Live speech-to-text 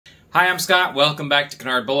Hi, I'm Scott. Welcome back to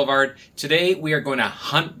Canard Boulevard. Today we are going to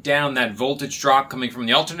hunt down that voltage drop coming from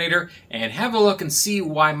the alternator and have a look and see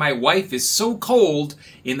why my wife is so cold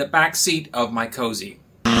in the back seat of my Cozy.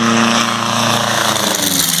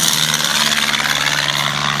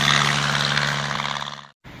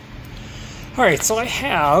 Alright, so I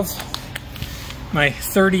have my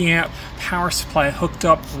 30 amp power supply hooked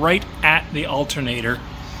up right at the alternator,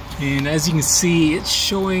 and as you can see it's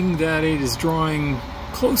showing that it is drawing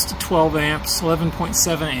close to 12 amps,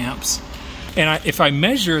 11.7 amps. And if I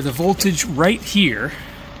measure the voltage right here,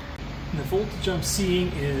 the voltage I'm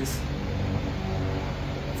seeing is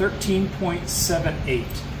 13.78.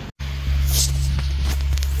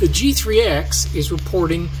 The G3X is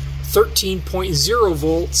reporting 13.0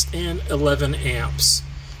 volts and 11 amps.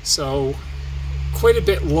 So quite a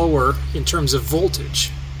bit lower in terms of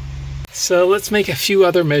voltage. So let's make a few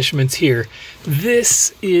other measurements here.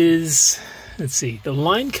 This is, let's see, the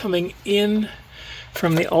line coming in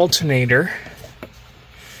from the alternator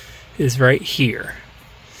is right here.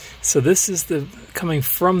 So this is the coming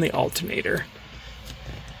from the alternator.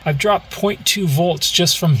 I've dropped 0.2 volts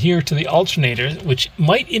just from here to the alternator, which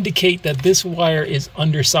might indicate that this wire is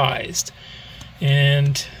undersized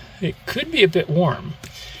and it could be a bit warm.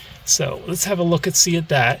 So let's have a look and see at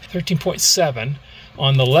that. 13.7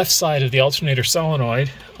 on the left side of the alternator solenoid.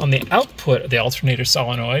 On the output of the alternator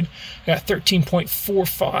solenoid, I got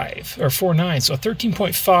 13.45 or 49, so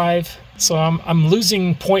 13.5. So I'm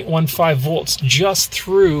losing 0.15 volts just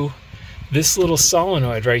through this little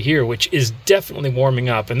solenoid right here, which is definitely warming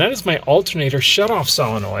up, and that is my alternator shutoff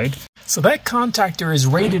solenoid. So that contactor is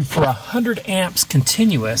rated for 100 amps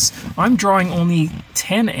continuous. I'm drawing only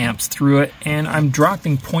 10 amps through it, and I'm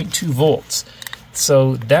dropping 0.2 volts.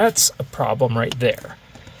 So that's a problem right there.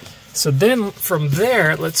 So then from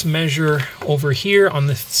there, let's measure over here on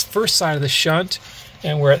the first side of the shunt,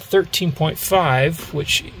 and we're at 13.5,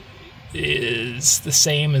 which is the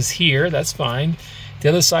same as here. That's fine. The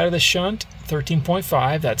other side of the shunt,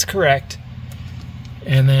 13.5, that's correct.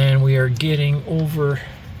 And then we are getting over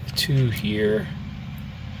to here,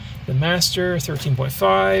 the master,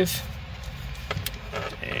 13.5,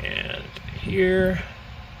 and here,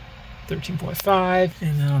 13.5,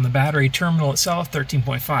 and then on the battery terminal itself,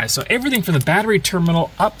 13.5. So everything from the battery terminal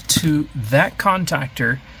up to that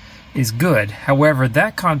contactor is good. However,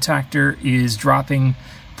 that contactor is dropping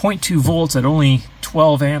 0.2 volts at only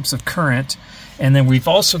 12 amps of current. And then we've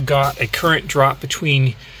also got a current drop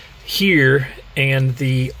between here and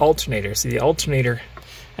the alternator. So the alternator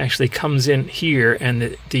actually comes in here,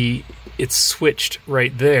 and it's switched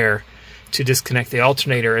right there to disconnect the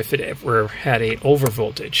alternator if it ever had a over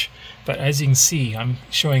voltage. But as you can see, I'm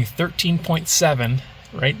showing 13.7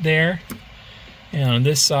 right there, and on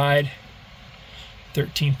this side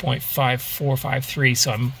 13.5453.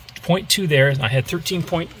 So I'm 0.2 there, and I had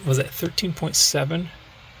 13.7?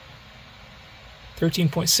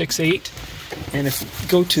 13.68, and if you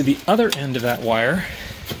go to the other end of that wire,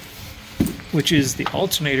 which is the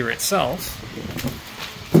alternator itself,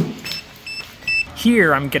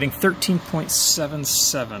 here I'm getting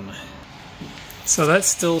 13.77. So that's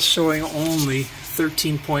still showing only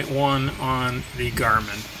 13.1 on the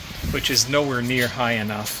Garmin, which is nowhere near high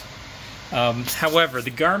enough. However,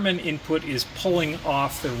 the Garmin input is pulling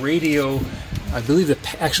off the radio, I believe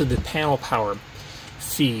actually the panel power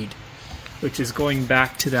feed, which is going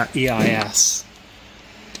back to that EIS.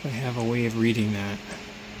 Do I have a way of reading that?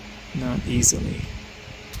 Not easily.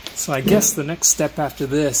 So I guess the next step after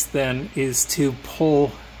this then is to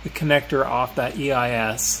pull the connector off that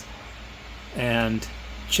EIS and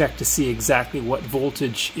check to see exactly what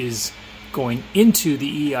voltage is going into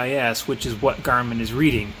the EIS, which is what Garmin is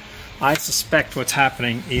reading. I suspect what's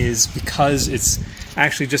happening is, because it's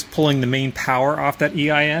actually just pulling the main power off that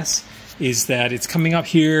EIS, is that it's coming up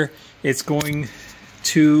here, it's going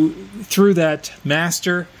through that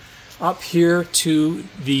master up here to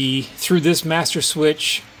through this master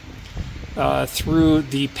switch, through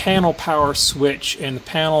the panel power switch and the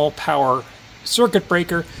panel power circuit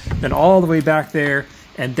breaker, then all the way back there,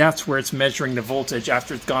 and that's where it's measuring the voltage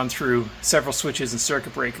after it's gone through several switches and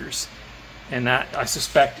circuit breakers. And that, I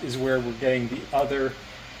suspect, is where we're getting the other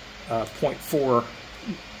 0.4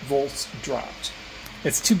 volts dropped.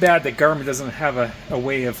 It's too bad that Garmin doesn't have a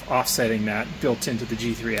way of offsetting that built into the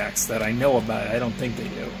G3X that I know about. I don't think they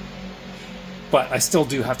do. But I still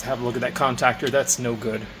do have to have a look at that contactor. That's no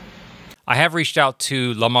good. I have reached out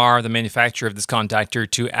to Lamar, the manufacturer of this contactor,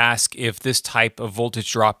 to ask if this type of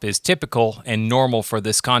voltage drop is typical and normal for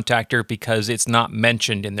this contactor, because it's not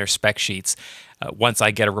mentioned in their spec sheets. Once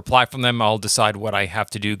I get a reply from them, I'll decide what I have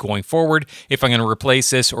to do going forward, if I'm going to replace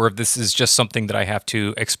this or if this is just something that I have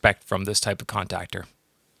to expect from this type of contactor.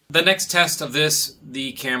 The next test of this,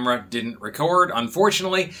 the camera didn't record,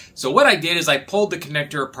 unfortunately. So what I did is I pulled the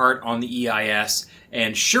connector apart on the EIS,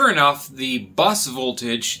 and sure enough, the bus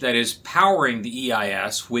voltage that is powering the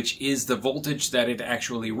EIS, which is the voltage that it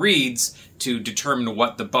actually reads to determine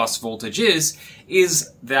what the bus voltage is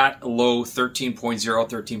that low 13.0,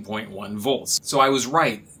 13.1 volts. So I was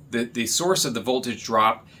right. The source of the voltage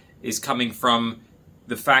drop is coming from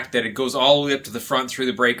the fact that it goes all the way up to the front through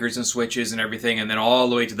the breakers and switches and everything, and then all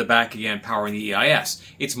the way to the back again, powering the EIS.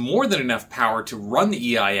 It's more than enough power to run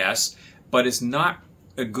the EIS, but it's not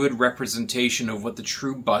a good representation of what the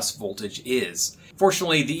true bus voltage is.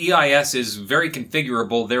 Fortunately, the EIS is very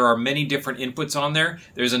configurable. There are many different inputs on there.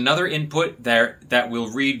 There's another input there that will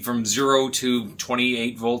read from 0 to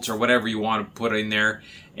 28 volts or whatever you want to put in there,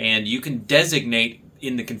 and you can designate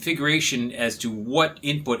in the configuration as to what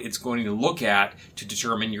input it's going to look at to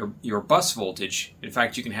determine your bus voltage. In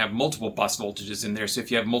fact, you can have multiple bus voltages in there. So if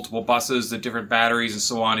you have multiple buses, the different batteries and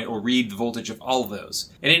so on, it will read the voltage of all of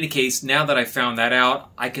those. In any case, now that I found that out,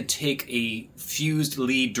 I could take a fused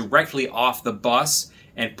lead directly off the bus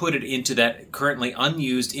and put it into that currently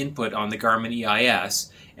unused input on the Garmin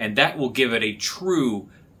EIS, and that will give it a true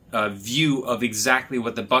view of exactly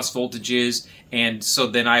what the bus voltage is, and so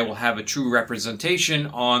then I will have a true representation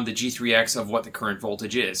on the G3X of what the current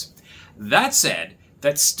voltage is. That said,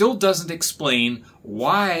 that still doesn't explain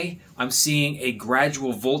why I'm seeing a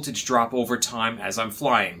gradual voltage drop over time as I'm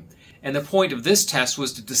flying. And the point of this test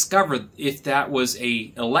was to discover if that was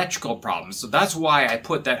an electrical problem. So that's why I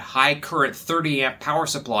put that high current 30 amp power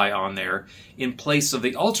supply on there in place of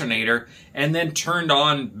the alternator, and then turned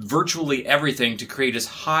on virtually everything to create as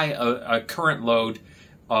high a current load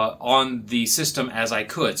on the system as I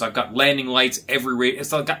could. So I've got landing lights everywhere.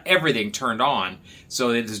 So I've got everything turned on so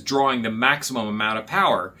it is drawing the maximum amount of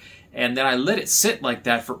power. And then I let it sit like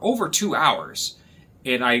that for over 2 hours.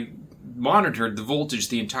 And I monitored the voltage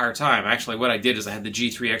the entire time. Actually, what I did is I had the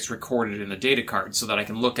G3X recorded in the data card so that I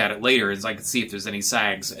can look at it later and I can see if there's any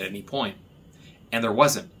sags at any point. And there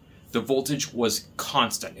wasn't. The voltage was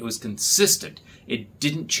constant. It was consistent. It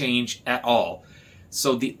didn't change at all.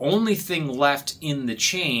 So the only thing left in the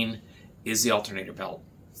chain is the alternator belt.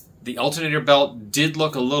 The alternator belt did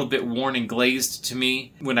look a little bit worn and glazed to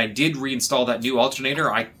me. When I did reinstall that new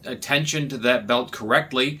alternator, I attentioned that belt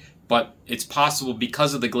correctly, but it's possible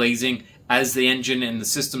because of the glazing, as the engine and the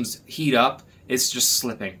systems heat up, it's just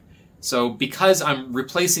slipping. So because I'm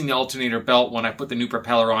replacing the alternator belt when I put the new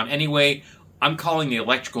propeller on anyway, I'm calling the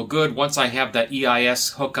electrical good. Once I have that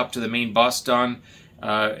EIS hook up to the main bus done,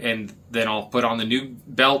 and then I'll put on the new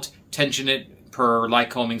belt, tension it per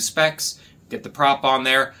Lycoming specs, get the prop on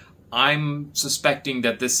there. I'm suspecting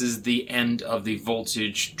that this is the end of the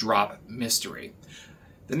voltage drop mystery.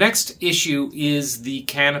 The next issue is the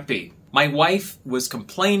canopy. My wife was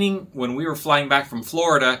complaining when we were flying back from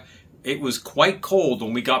Florida. It was quite cold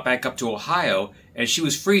when we got back up to Ohio, and she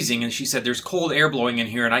was freezing, and she said, there's cold air blowing in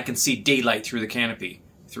here, and I can see daylight through the canopy,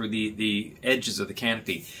 through the edges of the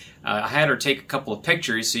canopy. I had her take a couple of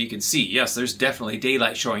pictures so you can see, yes, there's definitely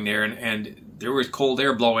daylight showing there, and there was cold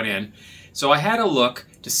air blowing in. So I had a look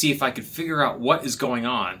to see if I could figure out what is going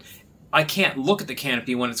on. I can't look at the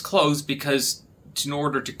canopy when it's closed because in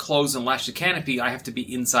order to close and latch the canopy, I have to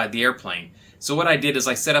be inside the airplane. So what I did is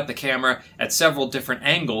I set up the camera at several different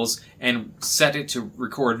angles and set it to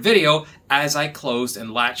record video as I closed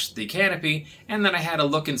and latched the canopy, and then I had a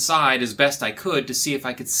look inside as best I could to see if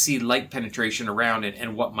I could see light penetration around it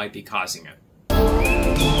and what might be causing it.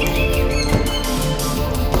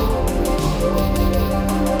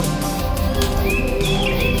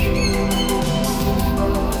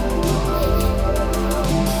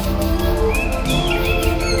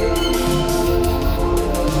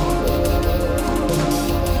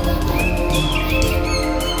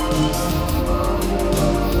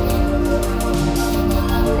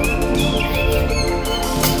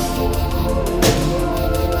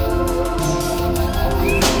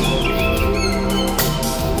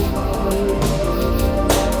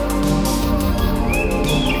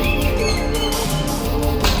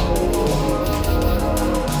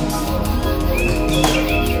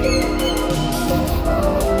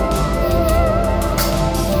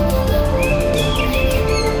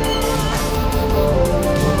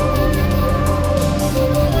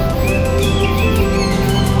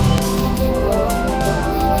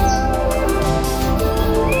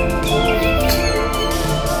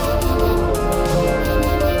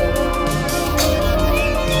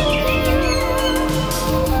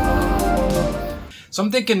 So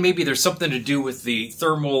I'm thinking maybe there's something to do with the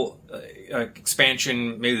thermal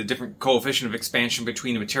expansion, maybe the different coefficient of expansion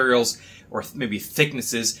between the materials, or maybe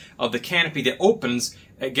thicknesses of the canopy that opens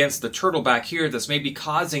against the turtle back here that's maybe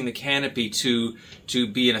causing the canopy to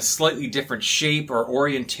be in a slightly different shape or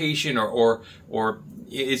orientation, or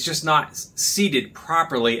it's just not seated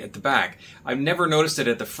properly at the back. I've never noticed it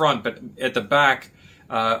at the front, but at the back,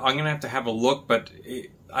 I'm going to have a look, but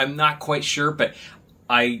I'm not quite sure, but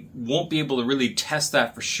I won't be able to really test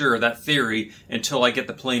that for sure, that theory, until I get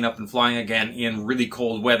the plane up and flying again in really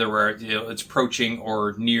cold weather where it's approaching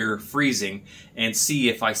or near freezing, and see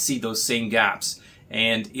if I see those same gaps.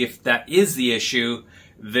 And if that is the issue,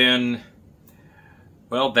 then,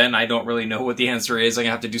 well, then I don't really know what the answer is. I'm going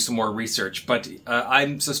to have to do some more research. But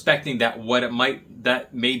I'm suspecting that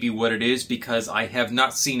that may be what it is, because I have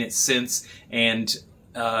not seen it since. And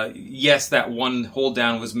yes, that one hold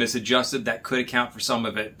down was misadjusted. That could account for some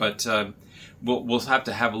of it, but we'll have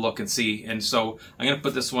to have a look and see. And so I'm going to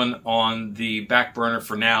put this one on the back burner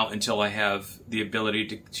for now until I have the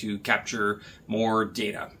ability to capture more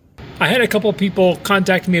data. I had a couple of people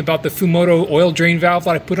contact me about the Fumoto oil drain valve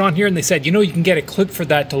that I put on here, and they said, you know, you can get a clip for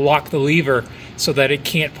that to lock the lever so that it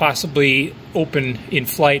can't possibly open in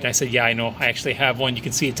flight. And I said, yeah, I know. I actually have one. You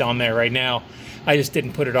can see it's on there right now. I just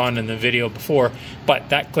didn't put it on in the video before, but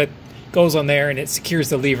that clip goes on there and it secures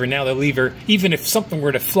the lever. Now the lever, even if something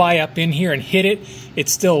were to fly up in here and hit it, it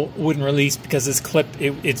still wouldn't release, because this clip,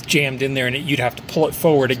 it's jammed in there, and you'd have to pull it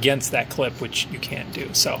forward against that clip, which you can't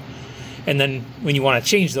do. So, and then when you want to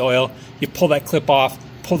change the oil, you pull that clip off,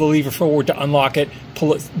 pull the lever forward to unlock it,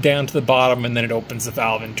 pull it down to the bottom, and then it opens the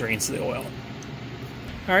valve and drains the oil.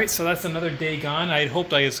 All right, so that's another day gone. I had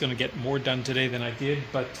hoped I was going to get more done today than I did,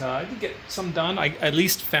 but I did get some done. I at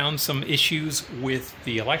least found some issues with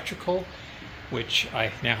the electrical, which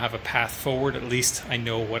I now have a path forward. At least I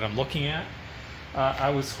know what I'm looking at.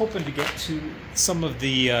 I was hoping to get to some of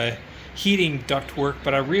the heating duct work,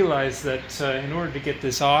 but I realized that in order to get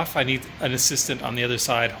this off, I need an assistant on the other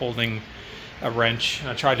side holding a wrench. And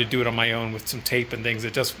I tried to do it on my own with some tape and things.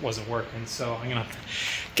 It just wasn't working, so I'm gonna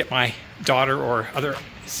get my daughter or other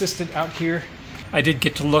assistant out here. I did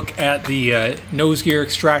get to look at the nose gear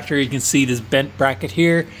extractor. You can see this bent bracket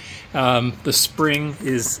here. The spring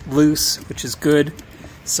is loose, which is good.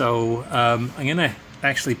 So I'm gonna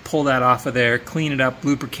actually pull that off of there, clean it up,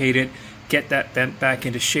 lubricate it, get that bent back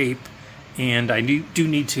into shape. And I do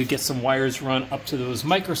need to get some wires run up to those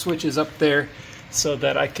micro switches up there, so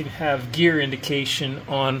that I can have gear indication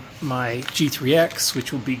on my G3X,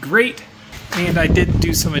 which will be great. And I did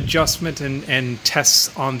do some adjustment and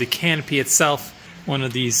tests on the canopy itself. One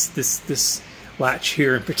of these, this latch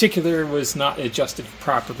here in particular, was not adjusted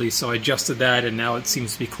properly, so I adjusted that, and now it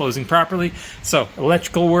seems to be closing properly. So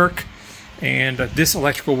electrical work, and this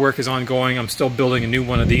electrical work is ongoing. I'm still building a new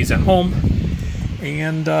one of these at home,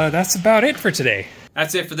 and that's about it for today.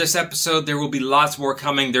 That's it for this episode. There will be lots more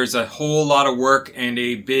coming. There's a whole lot of work and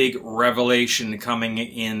a big revelation coming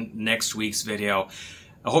in next week's video.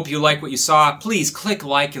 I hope you like what you saw. Please click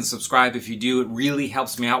like and subscribe if you do. It really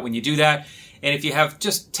helps me out when you do that. And if you have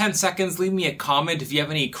just 10 seconds, leave me a comment. If you have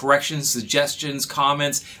any corrections, suggestions,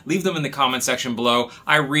 comments, leave them in the comment section below.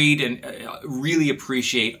 I read and really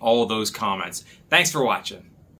appreciate all those comments. Thanks for watching.